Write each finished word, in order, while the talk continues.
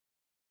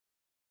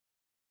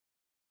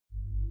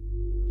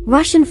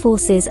Russian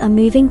forces are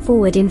moving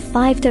forward in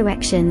 5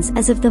 directions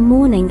as of the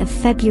morning of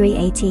February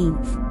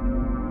 18th.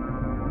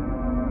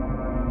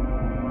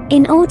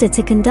 In order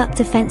to conduct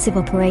offensive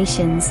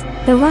operations,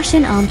 the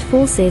Russian armed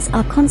forces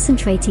are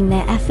concentrating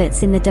their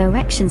efforts in the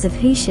directions of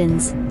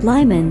Hootians,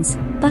 Limans,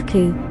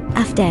 Baku,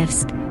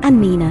 Afdevsk, and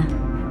Mina.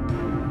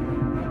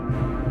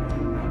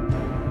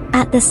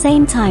 At the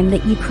same time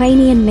that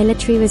Ukrainian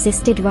military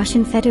resisted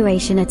Russian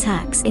Federation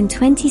attacks in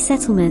 20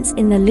 settlements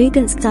in the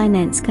Lugansk,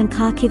 Dinensk and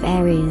Kharkiv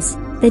areas,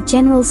 the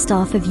General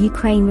Staff of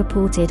Ukraine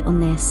reported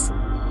on this.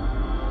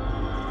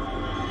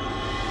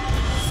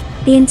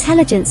 The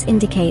intelligence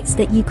indicates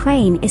that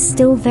Ukraine is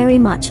still very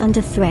much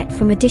under threat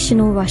from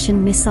additional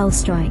Russian missile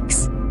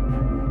strikes.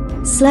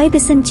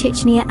 Slobesan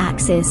Chichnia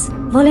Axis,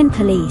 Volin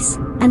Police,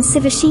 and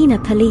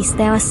Sivershina Police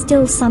There are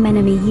still some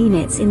enemy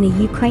units in the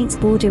Ukraine's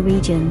border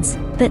regions,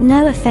 but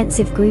no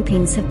offensive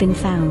groupings have been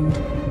found.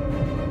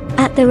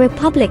 At the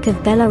Republic of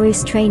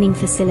Belarus training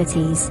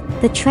facilities,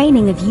 the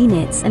training of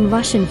units and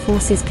Russian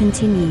forces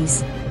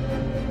continues.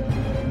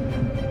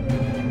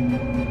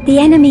 The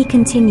enemy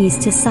continues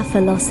to suffer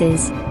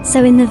losses,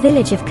 so in the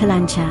village of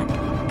Kalanchak,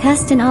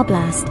 Kherson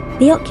Oblast,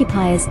 the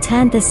occupiers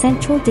turned the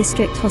Central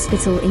District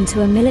Hospital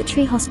into a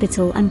military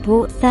hospital and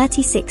brought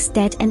 36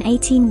 dead and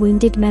 18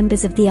 wounded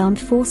members of the armed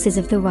forces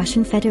of the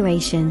Russian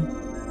Federation.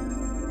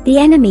 The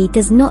enemy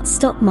does not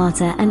stop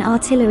mortar and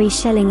artillery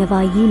shelling of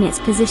our units'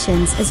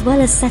 positions as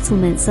well as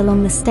settlements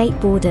along the state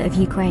border of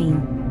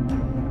Ukraine.